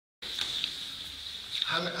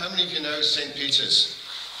How many of you know St. Peter's?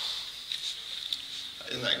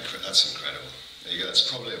 Isn't that that's incredible? There you go,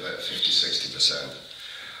 that's probably about 50–60%.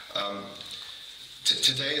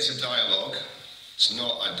 Today is a dialogue. It's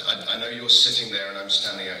not, I know you're sitting there and I'm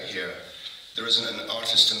standing out here. There isn't an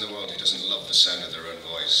artist in the world who doesn't love the sound of their own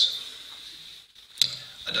voice.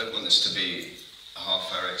 I don't want this to be a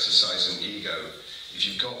half-hour exercise in ego. If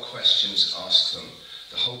you've got questions, ask them.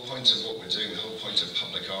 The whole point of what we're doing, the whole point of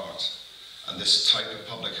public art, and this type of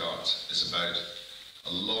public art, is about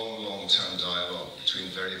a long-term dialogue between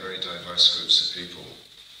very, very diverse groups of people.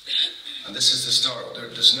 And this is the start.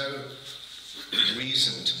 There's no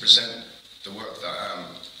reason to present the work that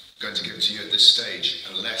I'm going to give to you at this stage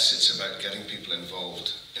unless it's about getting people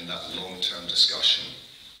involved in that long-term discussion.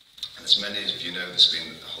 And as many of you know, there's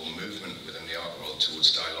been a whole movement within the art world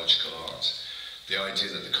towards dialogical art. The idea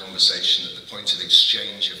that the conversation, at the point of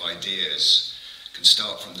exchange of ideas, can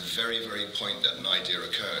start from the very, very point that an idea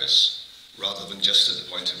occurs, rather than just at the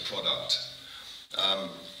point of product.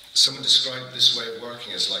 Someone described this way of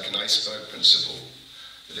working as like an iceberg principle,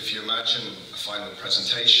 that if you imagine a final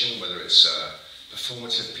presentation, whether it's a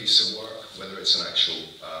performative piece of work, whether it's an actual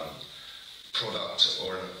product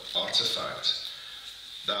or an artifact,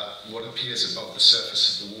 that what appears above the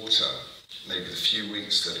surface of the water, maybe the few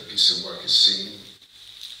weeks that a piece of work is seen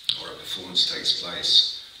or a performance takes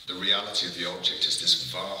place, the reality of the object is this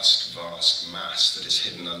vast, vast mass that is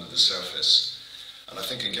hidden under the surface. And I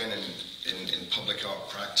think again in public art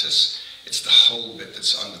practice, it's the whole bit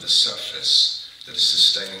that's under the surface that is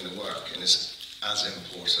sustaining the work and is as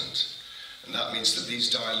important. And that means that these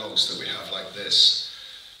dialogues that we have like this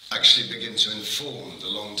actually begin to inform the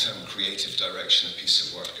long-term creative direction a piece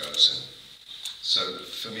of work goes in. So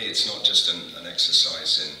for me, it's not just an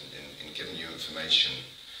exercise in giving you information.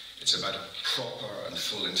 It's about a proper and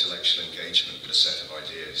full intellectual engagement with a set of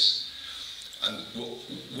ideas. And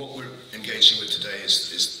what we're engaging with today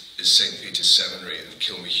is St. Peter's Seminary and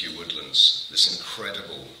Kilmahew Woodlands, this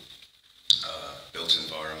incredible built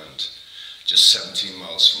environment, just 17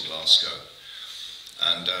 miles from Glasgow.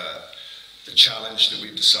 And the challenge that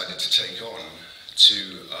we've decided to take on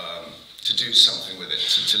to do something with it,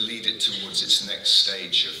 to lead it towards its next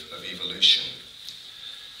stage of evolution.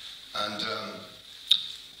 And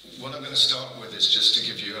what I'm going to start with is just to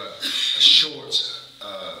give you a short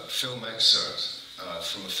film excerpt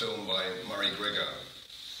from a film by Murray Grigger.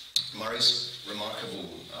 Murray's remarkable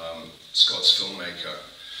Scots filmmaker,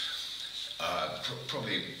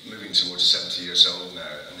 probably moving towards 70 years old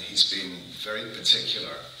now, and he's been very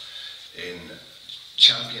particular in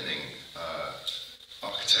championing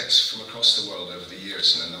architects from across the world over the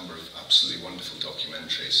years in a number of absolutely wonderful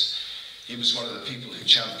documentaries. He was one of the people who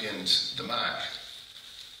championed the Mac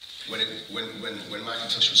when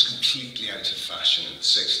Macintosh was completely out of fashion in the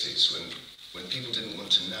 60s, when people didn't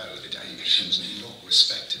want to know that it actually was not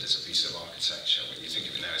respected as a piece of architecture. When you think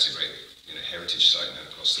of it now as a great heritage site known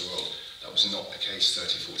across the world, that was not the case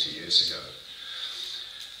 30–40 years ago.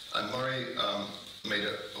 And Murray made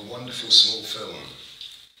a wonderful small film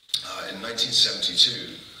in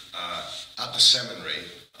 1972 at the seminary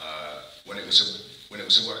when it was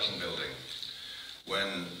a working building,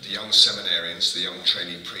 when the young seminarians, the young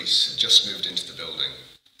trainee priests, had just moved into the building.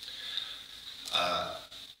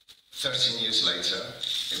 13 years later,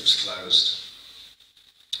 it was closed,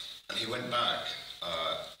 and he went back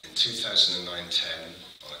in 2009–10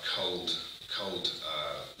 on a cold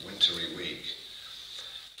wintry week,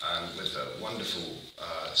 and with a wonderful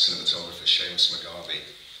cinematographer, Seamus McGarvey,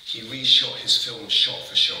 he reshot his film shot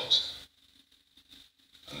for shot.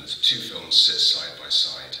 And the two films sit side by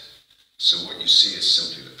side. So what you see is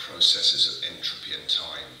simply the processes of entropy and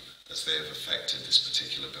time as they have affected this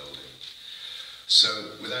particular building. So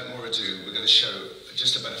without more ado, we're going to show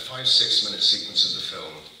just about a 5–6 minute sequence of the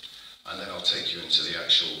film, and then I'll take you into the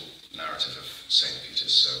actual narrative of St.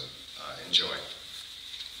 Peter's. So enjoy.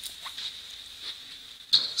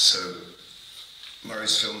 So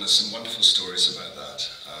Murray's film, there's some wonderful stories about that.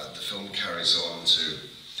 The film carries on to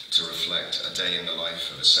reflect a day in the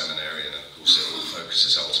life of a seminarian, and of course it all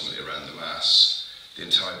focuses ultimately around the Mass. The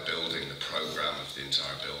entire building, the programme of the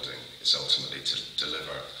entire building is ultimately to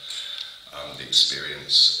deliver the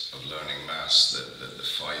experience of learning Mass, the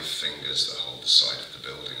 5 fingers that hold the side of the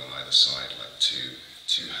building on either side, like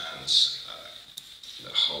two hands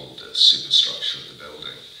that hold the superstructure of the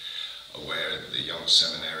building, where the young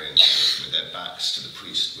seminarians with their backs to the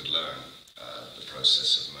priest would learn the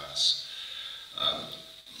process of Mass.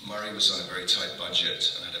 Murray was on a very tight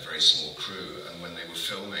budget and had a very small crew, and when they were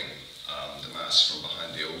filming the Mass from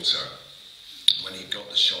behind the altar, when he got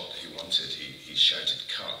the shot he wanted, he shouted,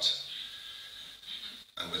 "Cut."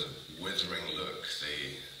 And with a withering look,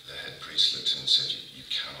 the head priest looked at him and said, you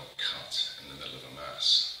cannot cut in the middle of a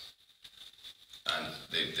mass. And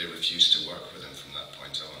they refused to work with him from that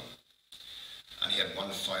point on. And he had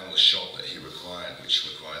one final shot that he required, which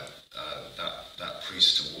required that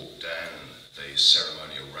priest to walk down the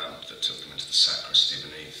ceremonial ramp that took them into the sacristy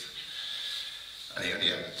beneath. And he only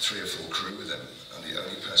had 3 or 4 crew with him, and the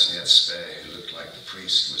only person he had spare who looked like the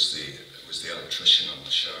priest was the electrician on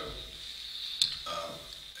the show,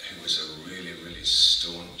 who was a really, really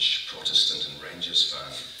staunch Protestant and Rangers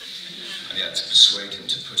fan. And he had to persuade him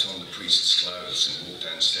to put on the priest's clothes and walk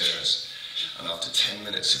downstairs. And after 10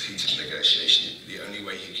 minutes of heated negotiation, the only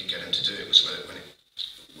way he could get him to do it was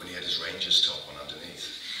when he had his Rangers top on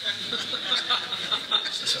underneath.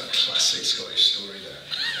 So it's a classic Scottish story there.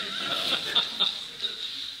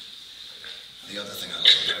 The other thing I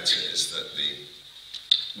love about it is that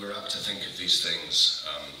we're apt to think of these things,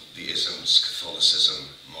 the isms, Catholicism,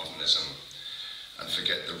 modernism, and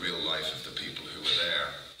forget the real life of the people who were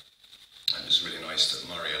there. And it was really nice that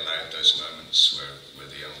Murray allowed those moments where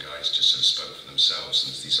the young guys just sort of spoke for themselves, and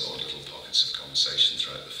there's these odd little pockets of conversation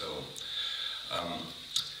throughout the film. In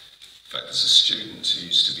fact, there's a student who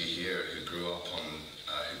used to be here who grew up on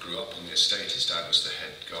the estate. His dad was the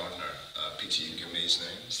head gardener. Peter, you can give me his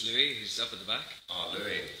name. It's Louis, who's up at the back.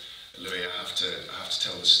 Louis, I have to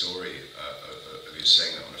tell the story of you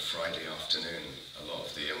saying that on a Friday afternoon, a lot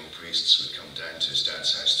of the young priests would come down to his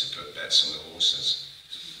dad's house to put bets on the horses.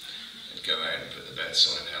 They'd go out and put the bets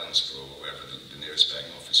on in Helensborough or wherever the nearest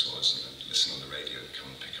betting office was, and then listen on the radio and come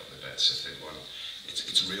and pick up the bets if they'd won.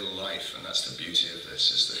 It's real life, and that's the beauty of this,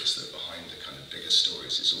 is that behind the kind of bigger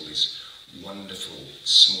stories is all these wonderful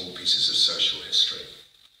small pieces of social history.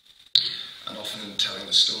 And often in telling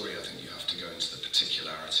the story, I think you have to go into the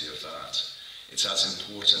particularity of that. It's as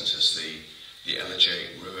important as the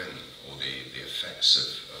elegiac ruin or the effects of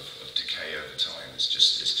decay over time. It's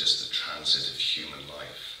just the transit of human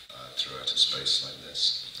life throughout a space like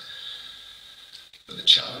this. But the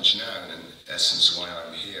challenge now, and in essence why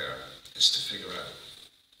I'm here, is to figure out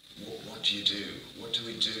what do you do? What do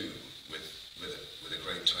we do with a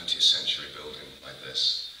great 20th century building like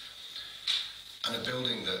this? And a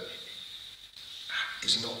building that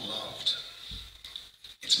is not loved.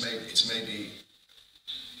 There's maybe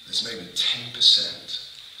 10%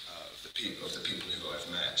 of the people who I've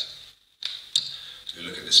met who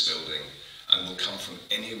look at this building and will come from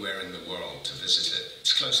anywhere in the world to visit it.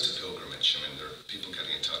 It's close to pilgrimage. I mean, there are people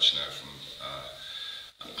getting in touch now from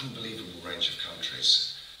an unbelievable range of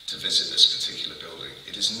countries to visit this particular building.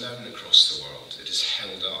 It is known across the world. It is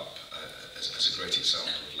held up as a great example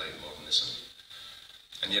of late modernism.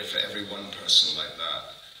 And yet for every one person like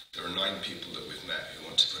that, there are 9 people that we've met who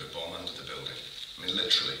want to put a bomb under the building. I mean,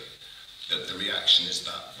 literally, the reaction is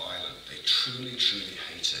that violent. They truly, truly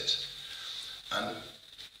hate it. And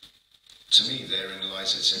to me, therein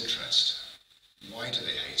lies its interest. Why do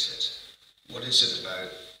they hate it? What is it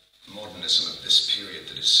about modernism of this period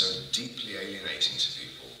that is so deeply alienating to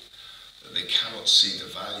people that they cannot see the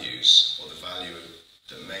values or the value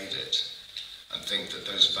that made it and think that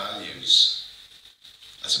those values,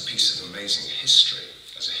 as a piece of amazing history,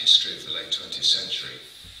 as a history of the late 20th century,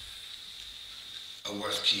 are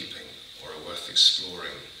worth keeping or are worth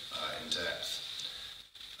exploring in depth.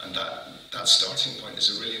 And that starting point is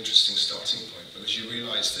a really interesting starting point, because you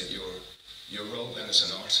realise that your role then as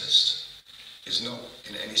an artist is not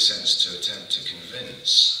in any sense to attempt to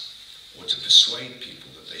convince or to persuade people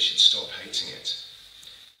that they should stop hating it.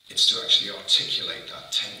 It's to actually articulate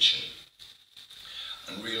that tension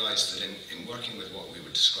and realise that in working with what we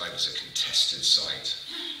would describe as a contested site,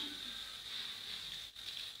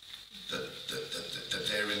 that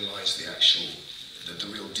therein lies the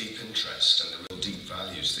real deep interest and the real deep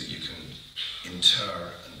values that you can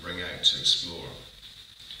inter and bring out to explore,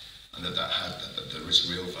 and that there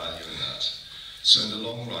is real value in that. So in the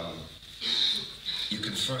long run, you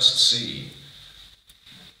can first see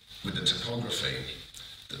with the topography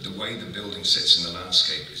that the way the building sits in the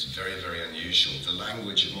landscape is very, very unusual. The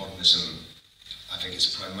language of modernism, I think, is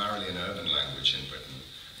primarily an urban language in Britain.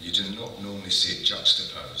 You do not normally see it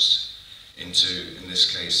juxtaposed into, in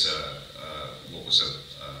this case, what was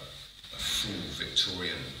a full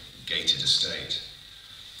Victorian gated estate.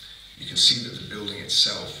 You can see that the building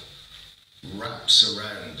itself wraps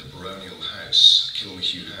around the baronial house,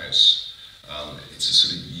 Kilmahew house. It's a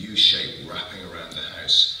sort of U-shape wrapping around the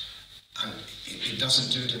house. And it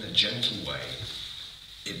doesn't do it in a gentle way.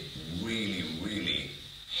 It really, really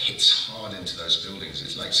hits hard into those buildings.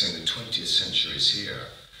 It's like saying the 20th century is here,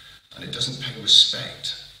 and it doesn't pay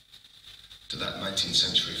respect to that 19th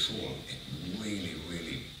century form. It really,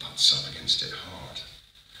 really butts up against it hard.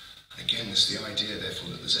 tightness, the idea, therefore,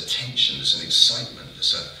 that there's a tension, there's an excitement,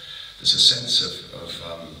 there's a sense of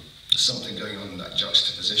something going on in that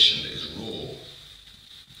juxtaposition that is raw.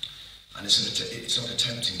 And it's not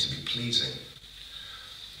attempting to be pleasing.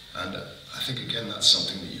 And I think, again, that's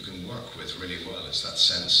something that you can work with really well, is that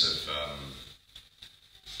sense of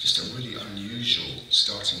just a really unusual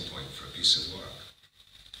starting point for a piece of work.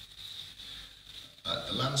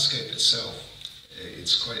 The landscape itself,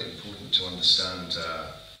 it's quite important to understand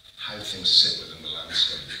how things sit within the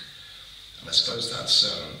landscape. And I suppose that's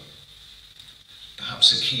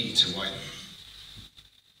perhaps a key to why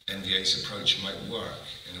NVA's approach might work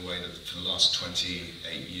in a way that for the last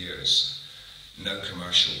 28 years, no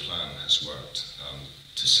commercial plan has worked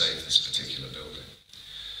to save this particular building.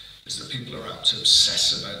 Is that people are apt to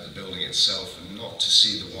obsess about the building itself and not to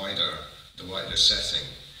see the wider setting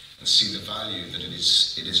and see the value that it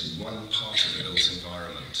is one part of the built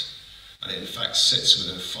environment. And it in fact sits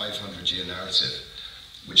within a 500-year narrative,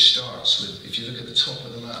 which starts with, if you look at the top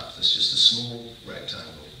of the map, there's just a small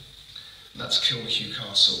rectangle. And that's Kilmahew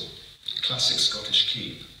Castle, a classic Scottish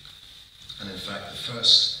keep. And in fact, the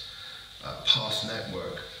first path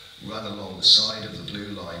network ran along the side of the blue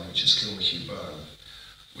line, which is Kilmahew Burn,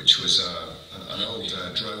 which was an old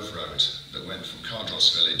drove road that went from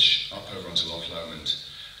Cardross village up over onto Loch Lomond,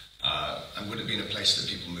 and would have been a place that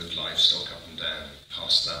people moved livestock up and down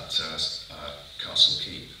past that castle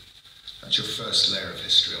keep. That's your first layer of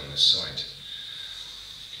history on this site.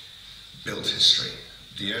 Built history.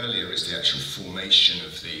 The earlier is the actual formation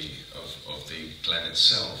of the glen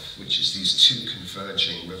itself, which is these two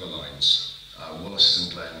converging river lines,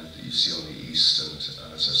 Wollaston Glen that you see on the east,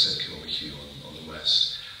 and as I said, Kilmahew on the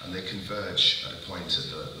west. And they converge at a point at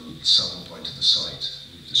the southern point of the site,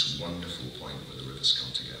 this wonderful point where the rivers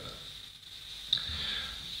come together.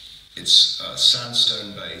 It's a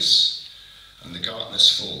sandstone base, and the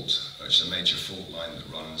Gartner's Fault, which is a major fault line that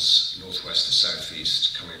runs northwest to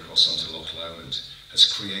southeast, coming across onto Loch Lomond,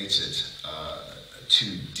 has created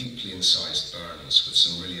two deeply incised burns with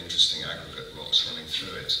some really interesting aggregate rocks running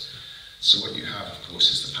through it. So what you have, of course,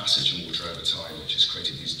 is the passage of water over time, which has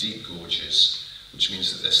created these deep gorges, which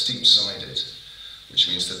means that they're steep-sided, which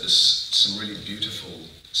means that there's some really beautiful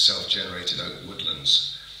self-generated oak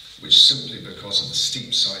woodlands, which simply because of the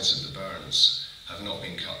steep sides of the burns have not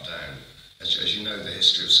been cut down. As you know, the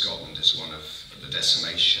history of Scotland is one of the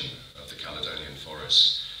decimation of the Caledonian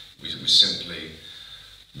forests. We simply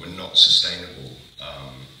were not sustainable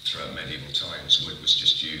throughout medieval times. Wood was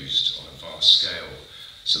just used on a vast scale.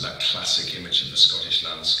 So that classic image of the Scottish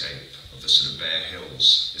landscape, of the sort of bare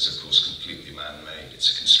hills, is of course completely man-made.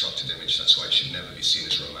 It's a constructed image. That's why it should never be seen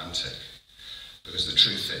as romantic. Because the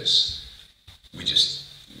truth is, we just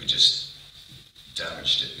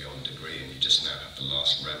damaged it beyond degree, and you just now have the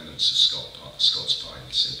last remnants of Scots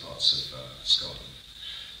pines in parts of Scotland.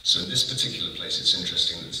 So in this particular place, it's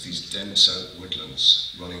interesting that there's these dense oak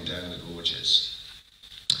woodlands running down the gorges.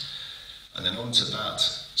 And then onto that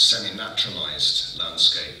semi-naturalised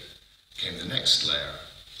landscape came the next layer,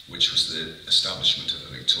 which was the establishment of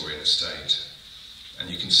a Victorian estate. And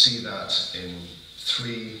you can see that in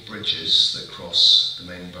 3 bridges that cross the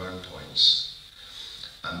main burn points.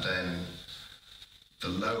 And then the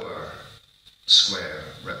lower square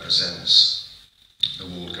represents the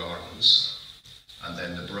walled gardens. And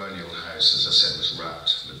then the baronial house, as I said, was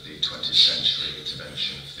wrapped with the 20th century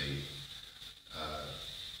intervention of the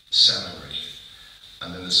seminary.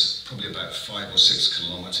 And then there's probably about 5 or 6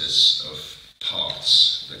 kilometres of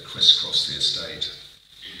paths that crisscross the estate.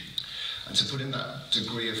 And to put in that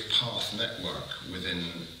degree of path network within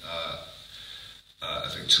a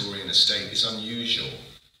Victorian estate is unusual,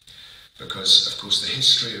 because, of course, the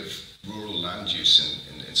history of rural land use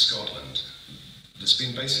in Scotland, there's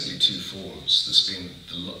been basically 2 forms. There's been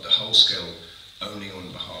the whole-scale owning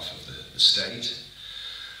on behalf of the state,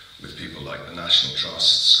 with people like the National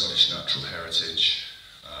Trust, Scottish Natural Heritage,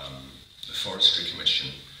 the Forestry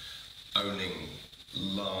Commission, owning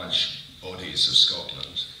large bodies of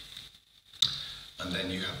Scotland. And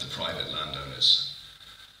then you have the private landowners.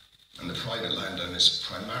 And the private landowners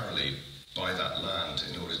primarily buy that land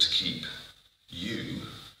in order to keep you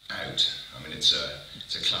out. I mean, it's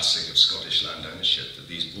a classic of Scottish land ownership that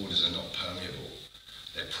these borders are not permeable.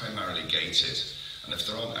 They're primarily gated. And if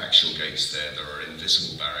there aren't actual gates there, there are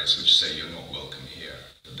invisible barriers which say you're not welcome here,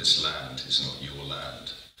 that this land is not your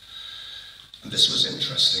land. And this was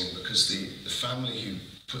interesting because the family who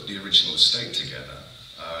put the original estate together,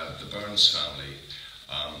 the Burns family,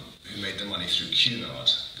 who made their money through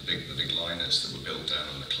Cunard, the big liners that were built down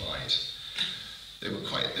on the Clyde, they were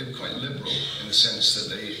quite liberal in the sense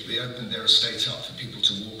that they opened their estate up for people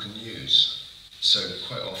to walk and use. So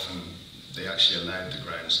quite often they actually allowed the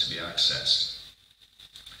grounds to be accessed.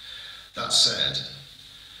 That said,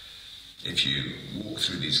 if you walk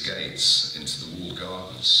through these gates into the walled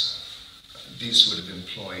gardens, these would have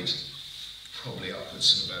employed probably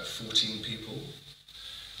upwards of about 14 people.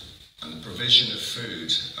 And the provision of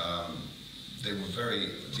food,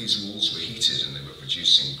 these walls were heated and they were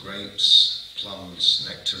producing grapes, plums,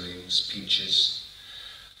 nectarines, peaches.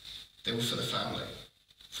 They were for the family.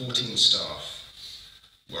 14 staff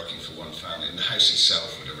working for one family. And the house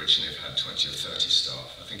itself would originally have had 20 or 30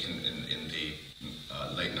 staff. I think in the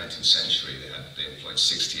late 19th century they employed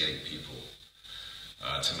 68 people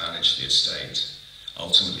to manage the estate,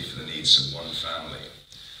 ultimately for the needs of one family.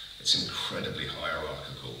 It's incredibly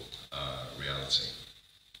hierarchical reality.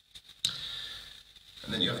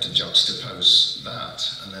 And then you have to juxtapose that,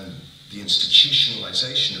 and then the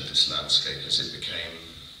institutionalization of this landscape as it became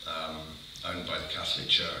owned by the Catholic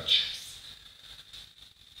Church,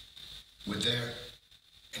 with their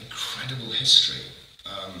incredible history.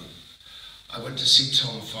 I went to see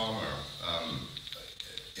Tom Farmer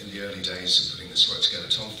in the early days of putting this work together.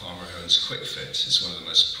 Tom Farmer, who owns QuickFit, is one of the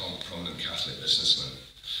most prominent Catholic businessmen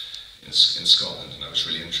in Scotland, and I was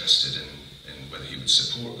really interested in whether he would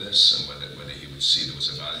support this and whether he would see there was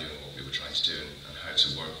a value in what we were trying to do and how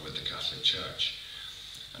to work with the Catholic Church.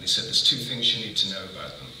 And he said there's two things you need to know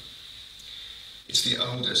about them. It's the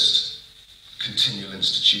oldest continual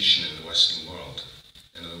institution in the Western world.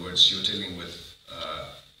 In other words, you're dealing with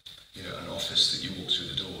an office that you walk through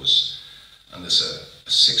the doors, and there's a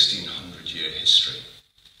 1600-year history.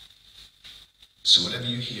 So whatever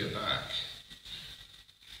you hear back,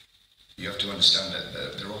 you have to understand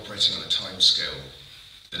that they're operating on a time scale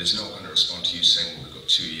that is not going to respond to you saying, well, we've got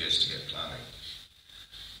 2 years to get planning.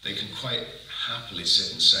 They can quite happily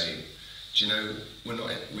sit and say, do you know,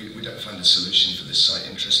 we don't find a solution for this site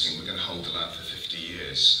interesting, we're going to hold the land for 50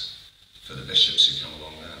 years for the bishops who come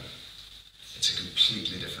along now. It's a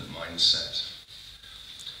completely different mindset.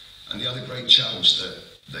 And the other great challenge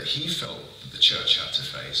that he felt that the church had to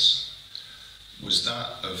face was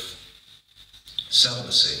that of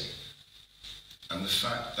celibacy, and the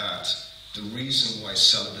fact that the reason why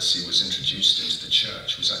celibacy was introduced into the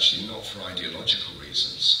church was actually not for ideological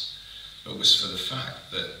reasons, but was for the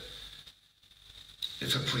fact that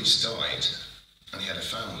if a priest died and he had a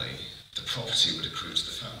family, the property would accrue to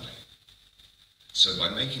the family. So by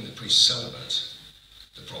making the priest celibate,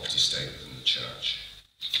 the property stayed within the church.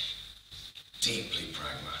 Deeply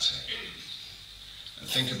pragmatic. And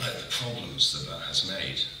think about the problems that has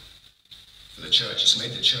made for the church. It's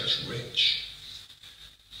made the church rich,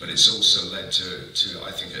 but it's also led to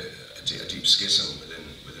I think, a deep schism within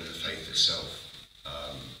the faith itself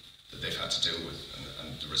that they've had to deal with,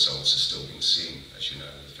 and the results are still being seen, as you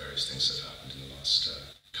know, with various things that have happened in the last,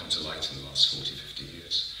 come to light in the last 40, 50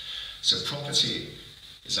 years. So property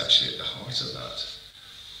is actually at the heart of that.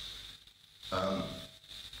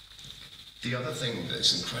 The other thing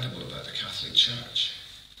that's incredible about the Catholic Church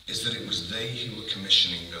is that it was they who were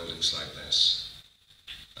commissioning buildings like this.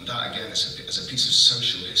 And that, again, as a piece of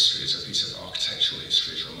social history, as a piece of architectural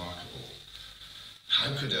history, is remarkable.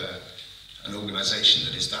 How could an organisation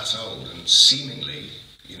that is that old and seemingly,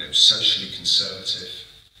 socially conservative,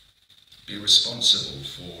 be responsible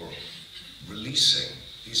for releasing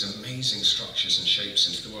these amazing structures and shapes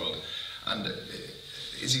into the world? And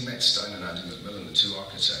Izzy Metzstein and Andy McMillan, the two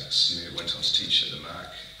architects who went on to teach at the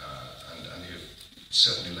MAC and who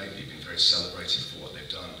certainly lately been very celebrated for what they've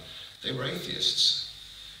done, they were atheists.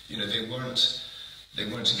 They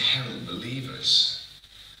weren't inherent believers,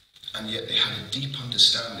 and yet they had a deep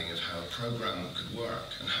understanding of how a program could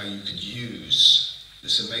work and how you could use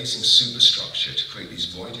this amazing superstructure to create these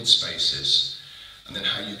voided spaces, and then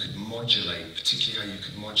how you could modulate, particularly how you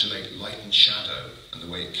could modulate light and shadow and the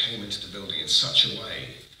way it came into the building in such a way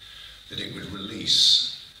that it would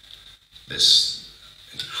release this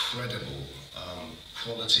incredible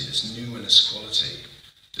quality, this numinous quality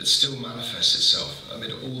that still manifests itself,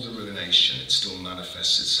 amid all the ruination, it still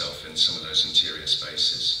manifests itself in some of those interior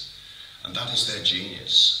spaces. And that is their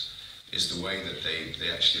genius, is the way that they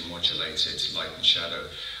actually modulated light and shadow.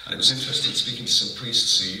 And it was interesting speaking to some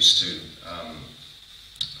priests who used to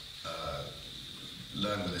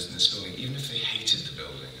learn with us in this building, even if they hated the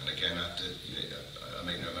building, and again, I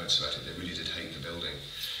make no notes about it, they really did hate the building.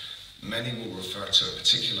 Many will refer to a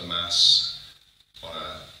particular mass on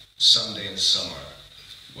a Sunday in summer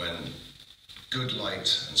when good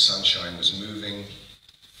light and sunshine was moving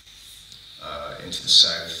into the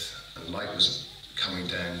south, and light was coming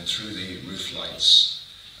down through the roof lights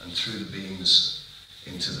and through the beams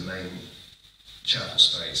into the main chapel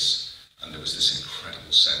space, and there was this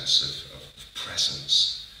incredible sense of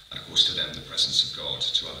presence And of course to them the presence of God,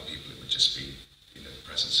 to other people it would just be, you know, the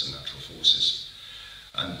presence of natural forces.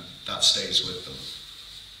 And that stays with them.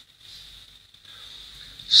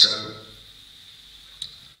 So,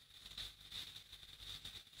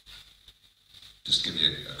 just to give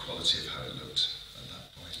you a quality of how it looked at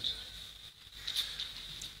that point.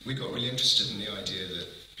 We got really interested in the idea that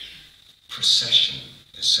procession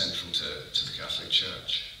is central to the Catholic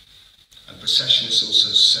Church. And procession is also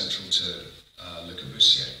central to Le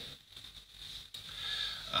Corbusier.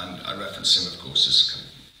 And I reference him, of course, as,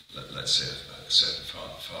 let's say, a certain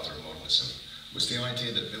father of modernism, was the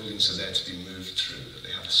idea that buildings are there to be moved through, that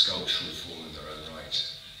they have a sculptural form in their own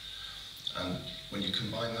right. And when you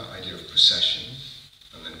combine that idea of procession,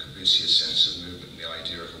 and then Corbusier's sense of movement, and the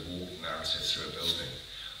idea of a walk narrative through a building,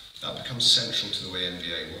 that becomes central to the way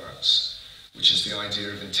NBA works, which is the idea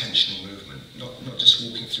of intentional movement, not just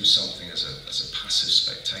walking through something as a passive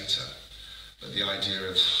spectator, but the idea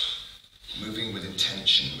of moving with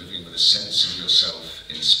intention, moving with a sense of yourself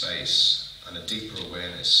in space, and a deeper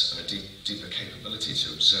awareness, and a deeper capability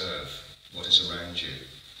to observe what is around you,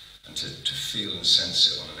 and to feel and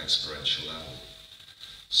sense it on an experiential level.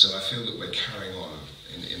 So I feel that we're carrying on,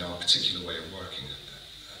 in our particular way of working,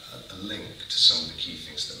 a link to some of the key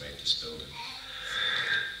things that made this building.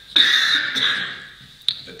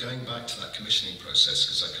 But going back to that commissioning process,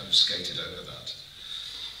 because I kind of skated over that,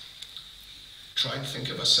 try and think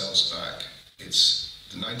of ourselves back. It's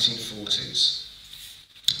the 1940s.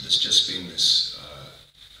 There's just been this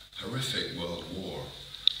horrific world war,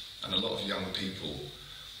 and a lot of young people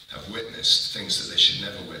have witnessed things that they should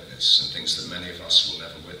never witness, and things that many of us will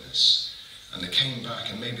never witness. And they came back,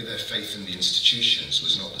 and maybe their faith in the institutions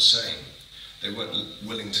was not the same. They weren't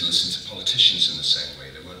willing to listen to politicians in the same way.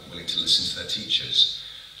 They weren't willing to listen to their teachers.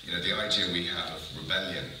 You know, the idea we have of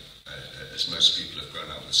rebellion, as most people have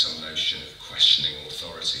grown up with some notion of questioning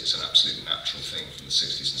authority, is an absolutely natural thing from the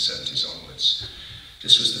 60s and 70s onwards.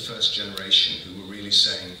 This was the first generation who were really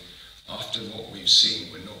saying, after what we've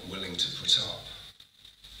seen, we're not willing to put up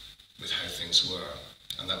with how things were.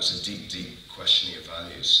 And that was a deep, deep questioning of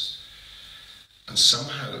values. And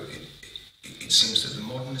somehow it seems that the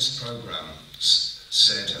modernist program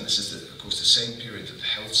said, and this is of course the same period that the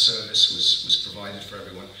health service was provided for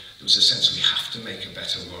everyone, there was a sense we have to make a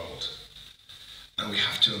better world. And we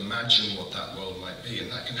have to imagine what that world might be.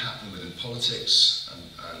 And that can happen within politics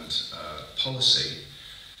and policy,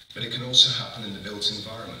 but it can also happen in the built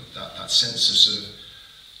environment. That sense of sort of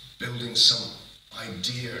building some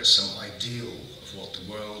idea, some ideal of what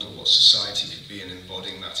the world or what society could be, and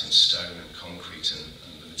embodying that in stone and concrete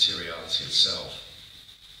and the materiality itself.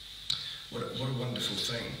 What a wonderful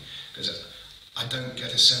thing, because I don't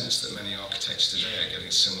get a sense that many architects today are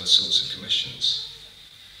getting similar sorts of commissions.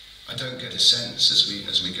 I don't get a sense as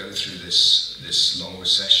we go through this long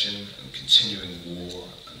recession and continuing war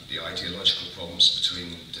and the ideological problems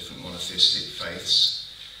between different monotheistic faiths,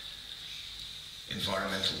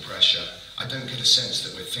 environmental pressure, I don't get a sense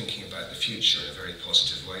that we're thinking about the future in a very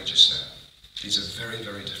positive way just now. These are very,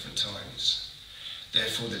 very different times.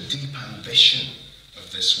 Therefore, the deep ambition of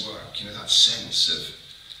this work, you know, that sense of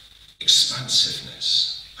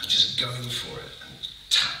expansiveness and just going for it and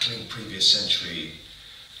tackling previous century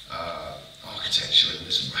architecture in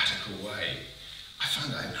this radical way, I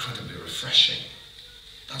found that incredibly refreshing.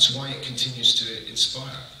 That's why it continues to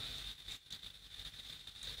inspire.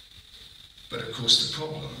 But of course the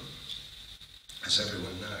problem, as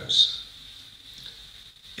everyone knows,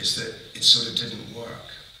 is that it sort of didn't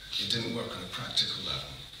work. It didn't work on a practical level.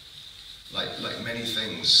 Like many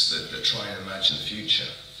things that try and imagine the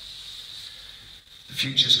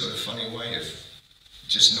future's got a funny way of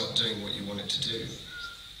just not doing what you want it to do.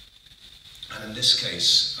 And in this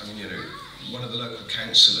case, I mean, you know, one of the local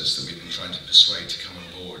councillors that we've been trying to persuade to come on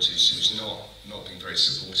board, who's not been very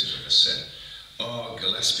supportive of us, said, "Oh,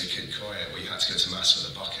 Gillespie Kid Koya, well, you had to go to mass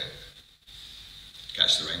with a bucket,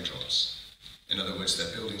 catch the raindrops." In other words,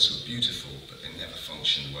 their buildings were beautiful, but they never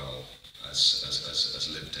functioned well as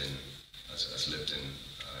lived-in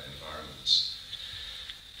environments.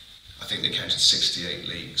 I think they counted 68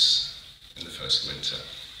 leaks in the first winter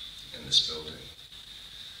in this building.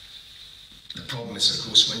 The problem is, of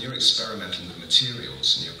course, when you're experimenting with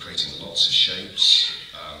materials and you're creating lots of shapes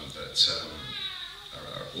that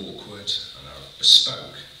are awkward and are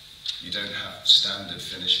bespoke, you don't have standard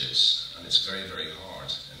finishes, and it's very, very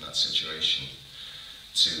hard in that situation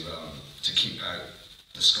to keep out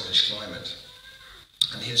the Scottish climate.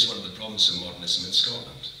 And here's one of the problems of modernism in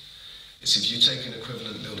Scotland. It's if you take an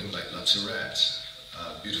equivalent building like La Tourette,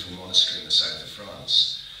 a beautiful monastery in the south of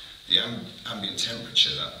France, The ambient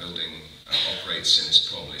temperature that building operates in is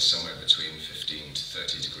probably somewhere between 15 to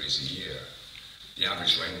 30 degrees a year. The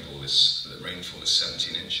average rainfall is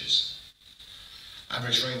 17 inches.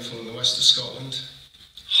 Average rainfall in the west of Scotland,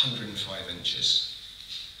 105 inches.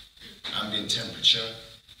 Ambient temperature,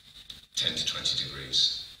 10 to 20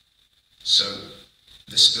 degrees. So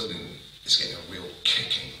this building is getting a real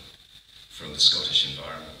kicking from the Scottish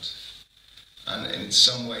environment. And in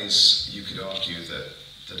some ways, you could argue that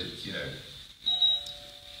it, you know,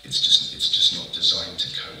 it's just not designed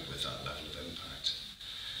to cope with that level of impact.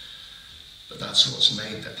 But that's what's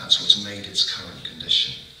made its current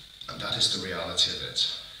condition, and that is the reality of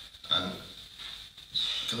it. And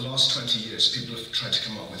for the last 20 years, people have tried to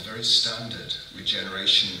come up with very standard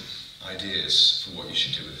regeneration ideas for what you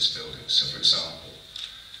should do with this building. So, for example,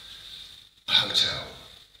 a hotel,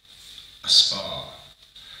 a spa,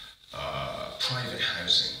 private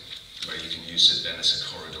housing, where you can use it then as a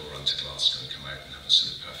corridor onto Glasgow and come out and have a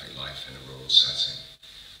sort of perfect life in a rural setting.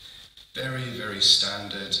 Very, very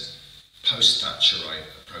standard post-Thatcherite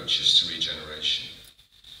approaches to regeneration.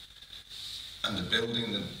 And the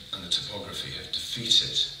building and the topography have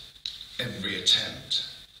defeated every attempt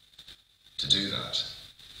to do that.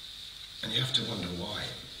 And you have to wonder why.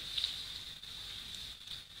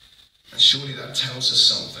 And surely that tells us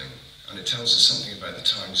something, and it tells us something about the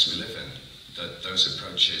times we live in, that those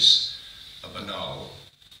approaches are banal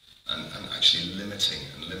and actually limiting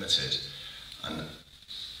and limited. And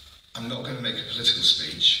I'm not going to make a political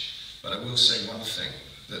speech, but I will say one thing,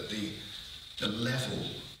 that the level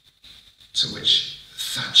to which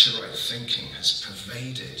Thatcherite thinking has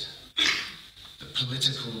pervaded the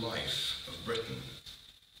political life of Britain,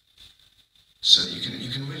 so that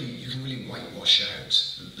you can really whitewash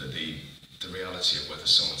out the reality of whether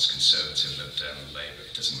someone's Conservative, Lib Dem, Labour.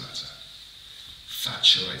 It doesn't matter.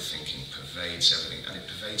 Thatcherite thinking pervades everything, and it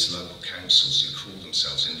pervades local councils who call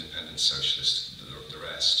themselves independent socialists, the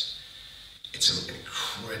rest. It's an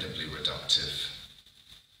incredibly reductive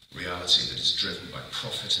reality that is driven by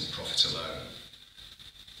profit and profit alone.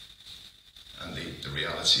 And the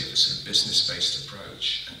reality of a sort of business-based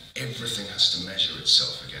approach, and everything has to measure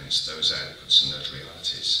itself against those outputs and those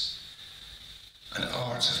realities. And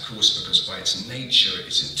art, of course, because by its nature it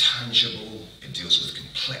is intangible, it deals with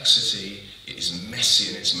complexity, it is messy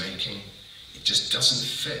in its making, it just doesn't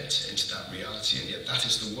fit into that reality, and yet that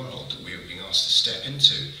is the world that we are being asked to step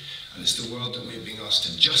into, and it's the world that we are being asked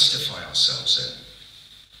to justify ourselves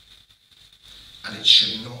in. And it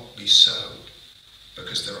should not be so,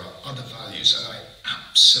 because there are other values, and I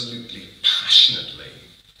absolutely, passionately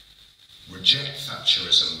reject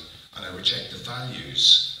Thatcherism, and I reject the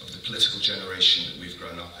values of the political generation that we've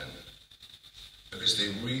grown up in, because they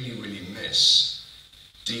really, really miss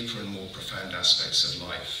deeper and more profound aspects of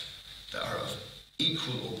life that are of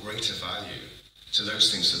equal or greater value to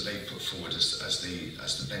those things that they put forward as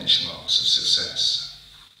the benchmarks of success.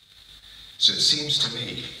 So it seems to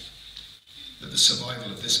me that the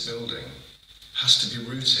survival of this building has to be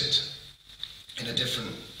rooted in a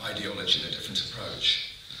different ideology, in a different approach.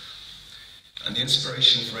 And the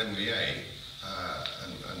inspiration for NVA,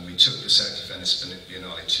 and we took this out to Venice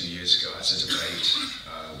Biennale 2 years ago as a debate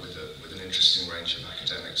with an interesting range of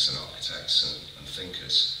academics and architects and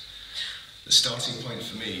thinkers. The starting point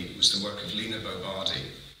for me was the work of Lina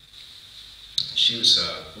Bobardi. She was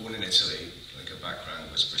born in Italy. I think her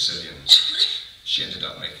background was Brazilian. She ended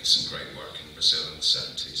up making some great work in Brazil in the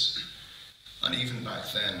 70s. And even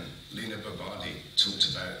back then, Lina Bobardi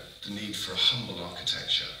talked about the need for a humble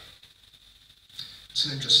architecture. It's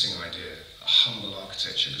an interesting idea, a humble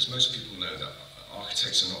architecture, because most people know that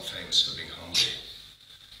architects are not famous for being humble.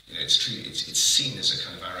 You know, it's seen as a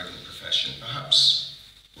kind of arrogant profession, perhaps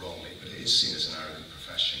wrongly, but it is seen as an arrogant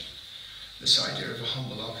profession. This idea of a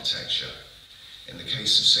humble architecture, in the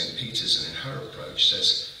case of St. Peter's and in her approach,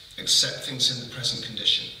 says, accept things in the present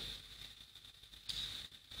condition.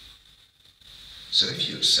 So if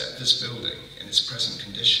you accept this building in its present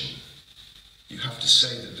condition, you have to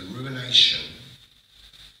say that the ruination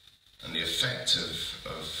and the effect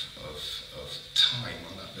of time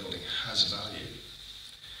on that building has value.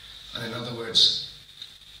 And in other words,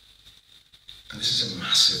 and this is a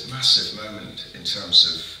massive, massive moment in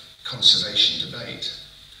terms of conservation debate,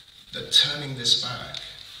 that turning this back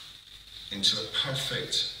into a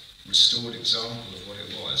perfect, restored example of what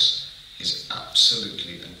it was is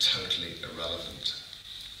absolutely and totally irrelevant.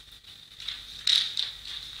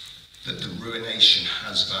 That the ruination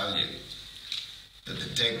has value, that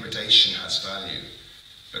the degradation has value,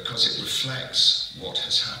 because it reflects what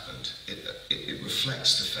has happened. It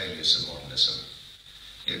reflects the failures of modernism.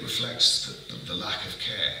 It reflects the lack of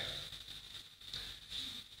care.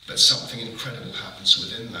 but something incredible happens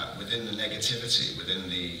within that, within the negativity, within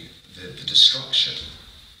the destruction.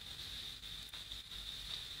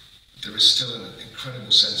 There is still an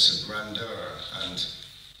incredible sense of grandeur, and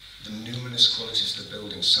the numinous qualities of the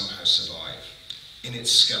building somehow survive in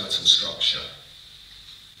its skeletal structure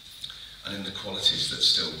and in the qualities that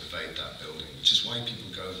still pervade that building, which is why people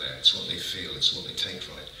go there. It's what they feel, it's what they take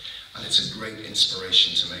from it. And it's a great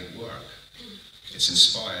inspiration to make work. It's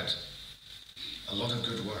inspired a lot of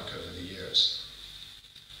good work over the years.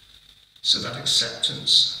 So that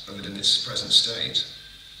acceptance of it in its present state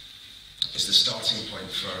is the starting point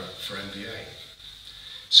for MBA.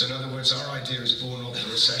 So in other words, our idea is born of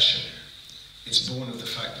the recession. It's born of the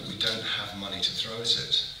fact that we don't have money to throw at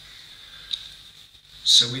it.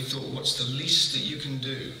 So we thought, what's the least that you can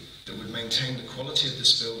do that would maintain the quality of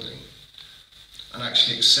this building and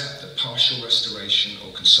actually accept that partial restoration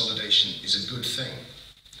or consolidation is a good thing?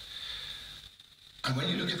 And when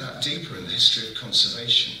you look at that deeper in the history of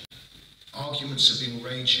conservation, arguments have been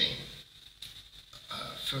raging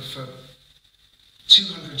for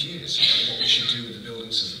 200 years about what we should do with the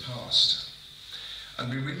buildings of the past. And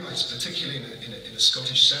we realised, particularly in a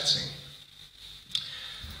Scottish setting,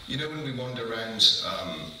 you know, when we wander around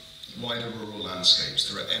wider rural landscapes,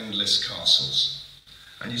 there are endless castles,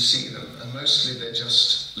 and you see them, and mostly they're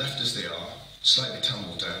just left as they are, slightly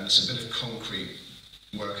tumbled down. There's a bit of concrete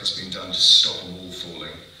work has been done to stop a wall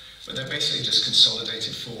falling, but they're basically just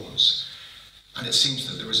consolidated forms. And it seems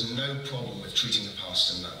that there is no problem with treating the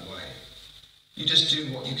past in that way. You just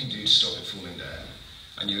do what you can do to stop it falling down,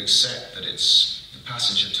 and you accept that it's the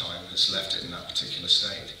passage of time that's left it in that particular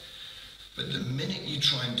state. But the minute you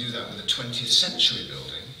try and do that with a 20th century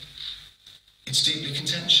building, it's deeply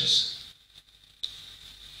contentious.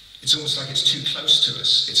 It's almost like it's too close to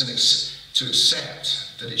us. To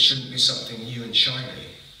accept that it shouldn't be something new and shiny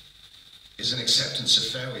is an acceptance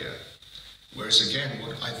of failure. Whereas again,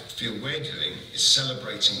 what I feel we're doing is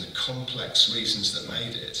celebrating the complex reasons that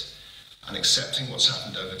made it and accepting what's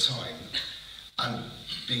happened over time and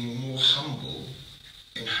being more humble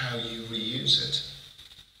in how you reuse it.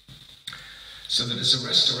 So that as a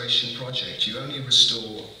restoration project, you only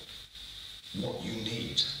restore what you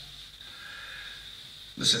need.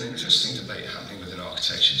 There's an interesting debate happening within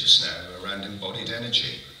architecture just now around embodied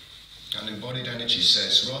energy. And embodied energy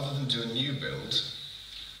says, rather than do a new build,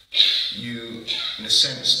 you, in a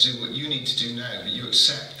sense, do what you need to do now, but you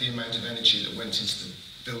accept the amount of energy that went into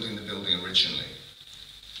building the building originally.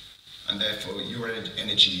 And therefore, your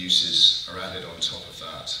energy uses are added on top of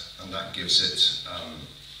that, and that gives it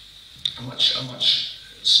a much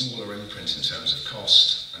smaller imprint in terms of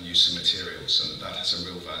cost and use of materials, and that has a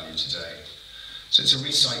real value today. So it's a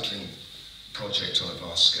recycling project on a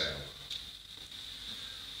vast scale.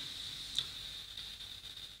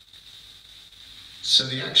 So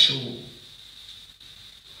the actual,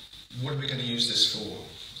 what are we going to use this for?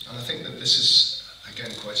 And I think that this is,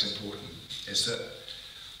 again, quite important, is that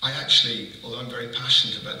I actually, although I'm very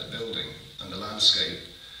passionate about the building and the landscape,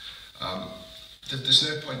 that there's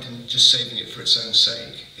no point in just saving it for its own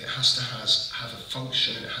sake. It has to have a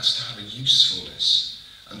function, and it has to have a usefulness.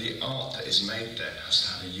 And the art that is made there has to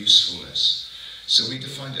have a usefulness. So we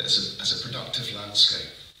defined it as a productive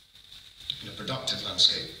landscape. In a productive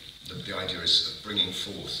landscape, the idea is of bringing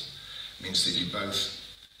forth. It means that you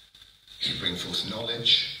bring forth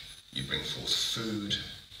knowledge, you bring forth food,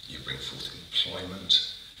 you bring forth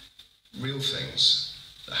employment, real things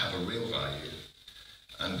that have a real value.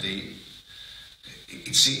 And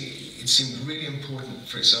it seemed really important,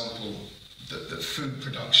 for example, that food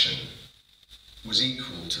production was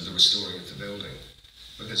equal to the restoring of the building.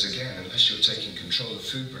 Because again, unless you're taking control of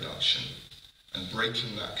food production and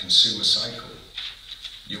breaking that consumer cycle,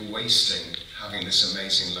 you're wasting having this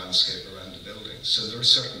amazing landscape around the building. So there are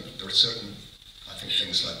certain, I think,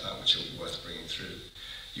 things like that which are worth bringing through.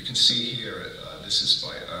 You can see here, this is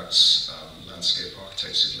by Ertz landscape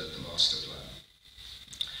architects who led the master plan.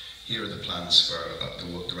 Here are the plans for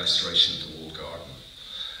the restoration of the walled garden.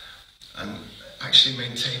 And actually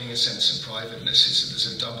maintaining a sense of privateness,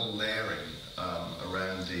 there's a double layering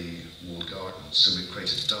around the walled garden. So we've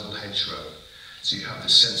created a double hedgerow. So you have the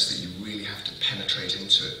sense that you really have to penetrate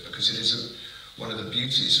into it, because it is one of the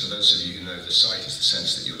beauties, for those of you who know the site, is the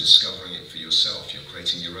sense that you're discovering it for yourself. You're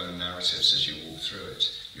creating your own narratives as you walk through it.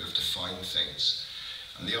 You have to find things.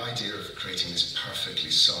 And the idea of creating this perfectly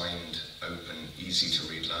signed, open,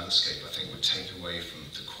 easy-to-read landscape, I think, would take away from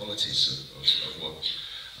the qualities of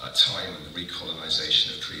what time and the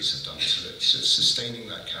recolonisation of trees have done to it. So it's sustaining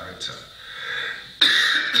that character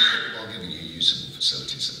while giving you usable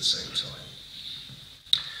facilities at the same time.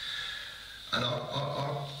 And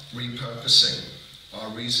our repurposing our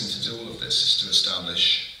reason to do all of this is to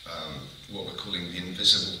establish what we're calling the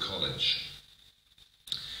invisible college.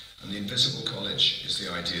 And the invisible college is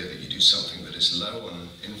the idea that you do something that is low on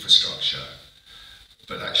infrastructure,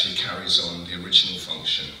 but actually carries on the original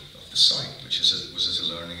function of the site, which was as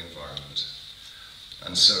a learning environment.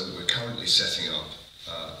 And so we're currently setting up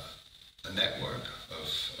a network of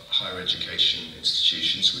higher education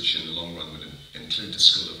institutions, which in the long run would include the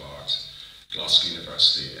School of Art, Glasgow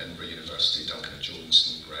University, Edinburgh University, Duncan of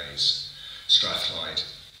Jordanston, Grays, Strathclyde,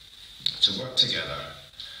 to work together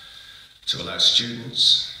to allow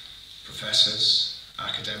students, professors,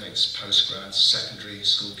 academics, postgrads, secondary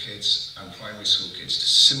school kids and primary school kids to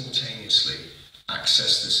simultaneously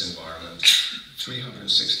access this environment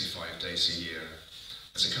 365 days a year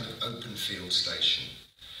as a kind of open field station.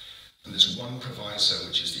 And there's one proviso,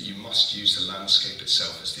 which is that you must use the landscape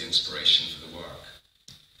itself as the inspiration for the work.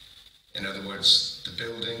 In other words, the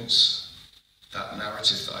buildings, that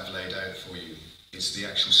narrative that I've laid out for you, is the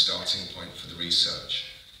actual starting point for the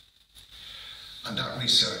research. And that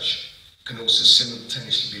research can also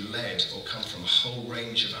simultaneously be led or come from a whole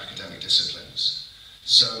range of academic disciplines.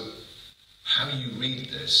 So how you read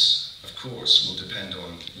this, of course, will depend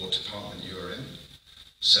on what department you're in.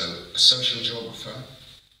 So a social geographer,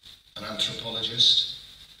 an anthropologist,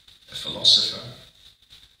 a philosopher,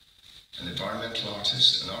 an environmental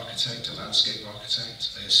artist, an architect, a landscape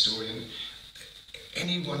architect, a historian.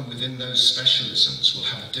 Anyone within those specialisms will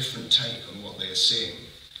have a different take on what they are seeing.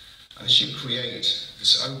 And as you create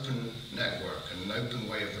this open network and an open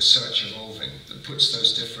way of research evolving that puts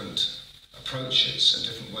those different approaches and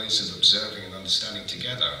different ways of observing and understanding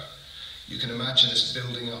together, you can imagine us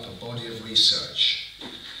building up a body of research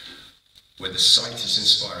where the site is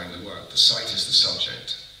inspiring the work, the site is the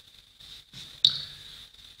subject.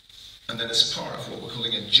 And then as part of what we're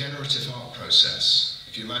calling a generative art process,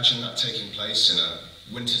 if you imagine that taking place in a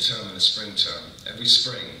winter term and a spring term, every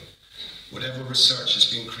spring, whatever research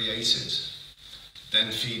is being created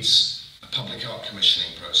then feeds a public art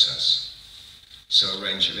commissioning process. So a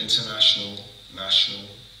range of international, national,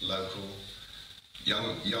 local,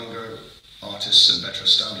 younger artists and better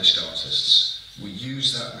established artists will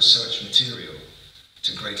use that research material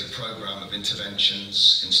to create a program of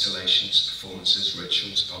interventions, installations, performances,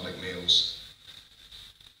 rituals, public meals,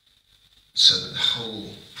 so that the whole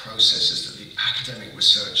process is that the academic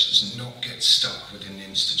research does not get stuck within the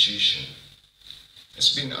institution.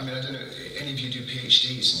 It's been, I don't know, any of you do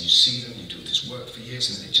PhDs and you see them, you do this work for years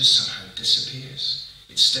and then it just somehow disappears.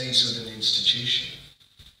 It stays within the institution.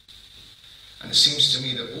 And it seems to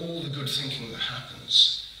me that all the good thinking that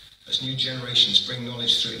happens as new generations bring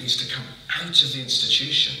knowledge through, it needs to come out of the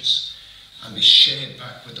institutions and be shared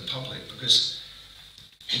back with the public, because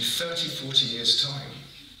in 30, 40 years' time,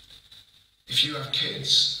 if you have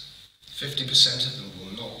kids, 50% of them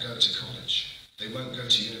will not go to college. They won't go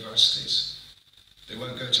to universities. They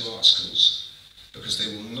won't go to art schools because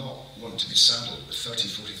they will not want to be saddled with 30,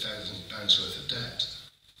 40,000 pounds worth of debt.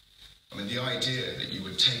 The idea that you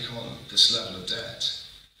would take on this level of debt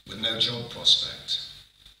with no job prospect,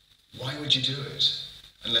 why would you do it?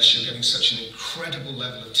 Unless you're getting such an incredible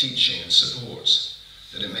level of teaching and support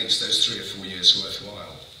that it makes those 3 or 4 years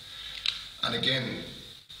worthwhile. And again,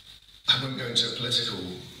 I won't go into a political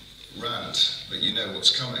rant, but you know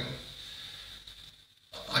what's coming.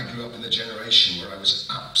 I grew up in the generation where I was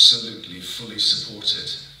absolutely fully supported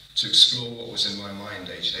to explore what was in my mind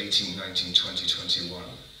aged 18, 19, 20, 21.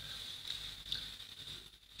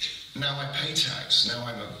 Now I pay tax, now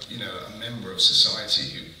I'm a member of society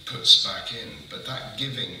who puts back in, but that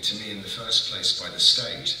giving to me in the first place by the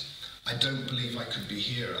state, I don't believe I could be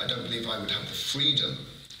here. I don't believe I would have the freedom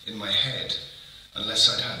in my head unless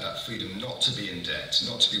I'd had that freedom not to be in debt,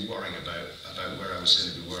 not to be worrying about where I was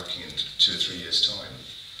going to be working in 2 or 3 years' time.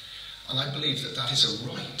 And I believe that that is a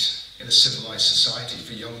right in a civilized society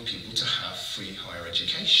for young people to have free higher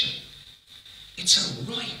education. It's a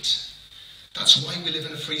right. That's why we live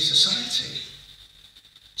in a free society.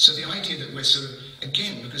 So the idea that we're sort of,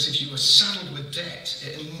 again, because if you are saddled with debt,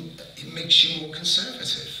 it makes you more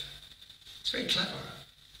conservative. It's very clever.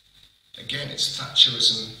 Again, it's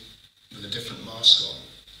Thatcherism with a different mask on.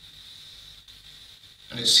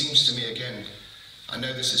 And it seems to me, again, I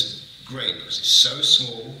know this is great because it's so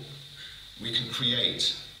small, we can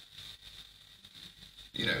create,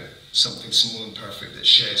 something small and perfect that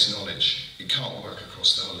shares knowledge. It can't work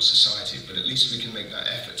across the whole of society, but at least we can make that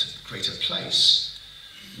effort to create a place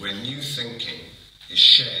where new thinking is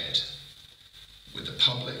shared with the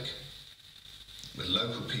public, with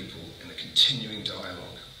local people in a continuing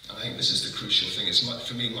dialogue. And I think this is the crucial thing. It's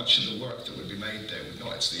for me, much of the work that would be made there would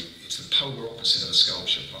not. It's the polar opposite of a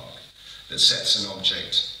sculpture park. that sets an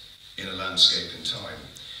object in a landscape in time.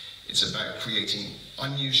 It's about creating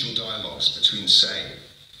unusual dialogues between, say,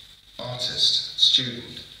 artist,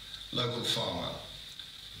 student, local farmer,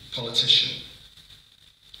 politician,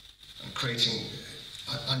 and creating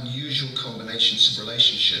unusual combinations of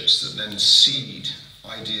relationships that then seed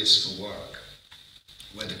ideas for work,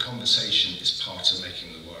 where the conversation is part of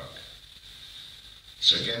making the work.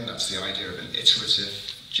 So again, that's the idea of an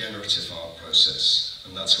iterative, generative art process,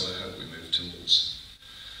 and that's what I hope we move towards.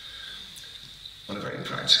 On a very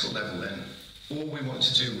practical level then, all we want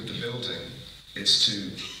to do with the building is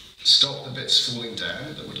to stop the bits falling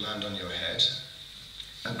down that would land on your head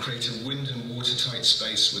and create a wind and watertight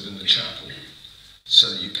space within the chapel so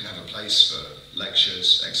that you can have a place for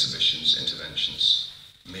lectures, exhibitions, interventions,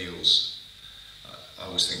 meals. I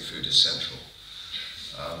always think food is central.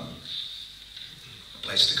 A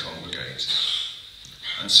place to congregate.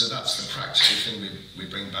 And so that's the practical thing we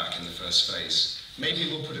bring back in the first phase. Maybe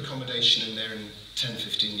we'll put accommodation in there in 10,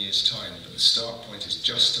 15 years' time, but the start point is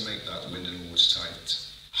just to make that wind and watertight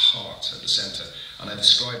heart at the centre. And I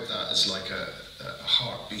describe that as like a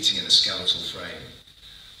heart beating in a skeletal frame.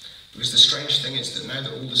 Because the strange thing is that now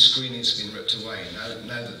that all the screenings have been ripped away,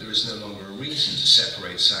 now that there is no longer a reason to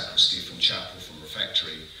separate sacristy from chapel, from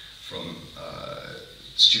refectory, from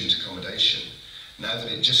student accommodation, now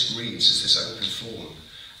that it just reads as this open form,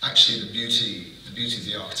 actually the beauty of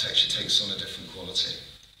the architecture takes on a different quality.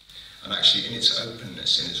 And actually in its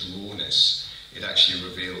openness, in its rawness, it actually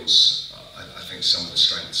reveals, I think, some of the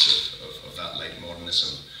strengths of that late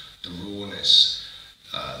modernism, the rawness,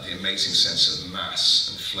 the amazing sense of mass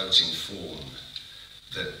and floating form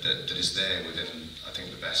that is there within, I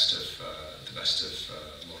think, the best of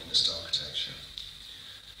modernist architecture.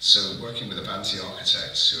 So working with the Banti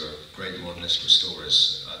architects, who are great modernist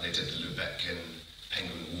restorers, they did the Lubetkin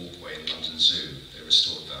Penguin Walkway in London Zoo. They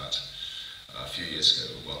restored that a few years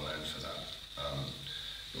ago, were well known for that.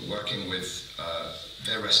 But working with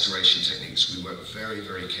their restoration techniques, we work very,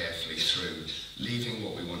 very carefully through leaving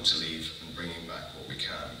what we want to leave and bringing back what we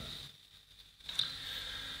can.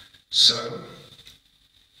 So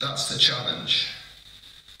that's the challenge.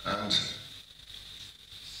 And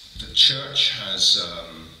the church has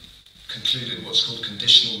concluded what's called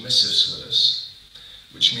conditional missives with us,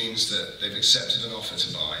 which means that they've accepted an offer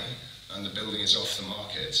to buy and the building is off the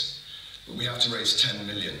market, but we have to raise 10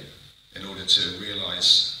 million in order to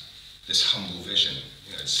realise this humble vision.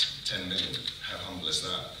 You know, it's 10 million, how humble is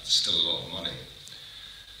that? It's still a lot of money.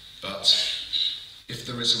 But if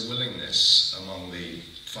there is a willingness among the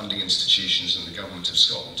funding institutions and the government of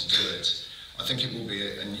Scotland to do it, I think it will be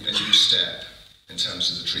a new step in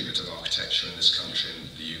terms of the treatment of architecture in this country, in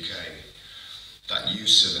the UK. That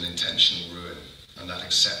use of an intentional ruin and that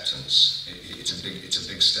acceptance, it's a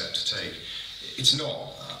big step to take. It's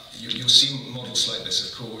not, you'll see models like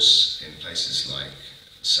this, of course, in places like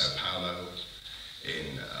Sao Paulo,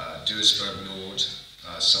 in Duisburg Nord.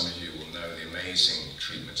 Some of you will know the amazing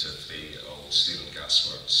treatment of the old steel and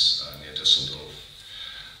gas works near Dusseldorf.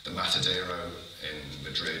 The Matadero in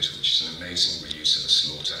Madrid, which is an amazing reuse of a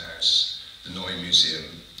slaughterhouse. The Neue Museum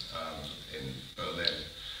in Berlin.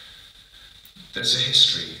 There's a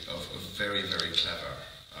history of very, very clever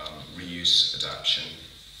reuse, adaptation,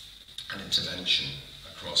 and intervention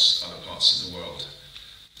across other parts of the world.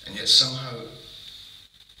 And yet somehow,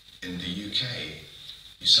 in the UK,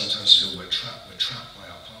 you sometimes feel we're trapped by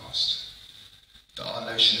our past. That our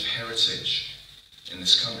notion of heritage in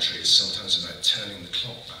this country is sometimes about turning the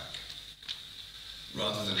clock back,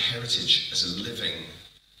 rather than heritage as a living,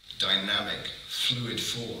 dynamic, fluid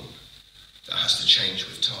form that has to change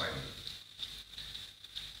with time.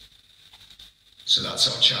 So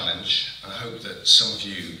that's our challenge, and I hope that some of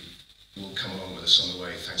you will come along with us on the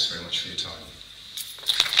way. Thanks very much for your time.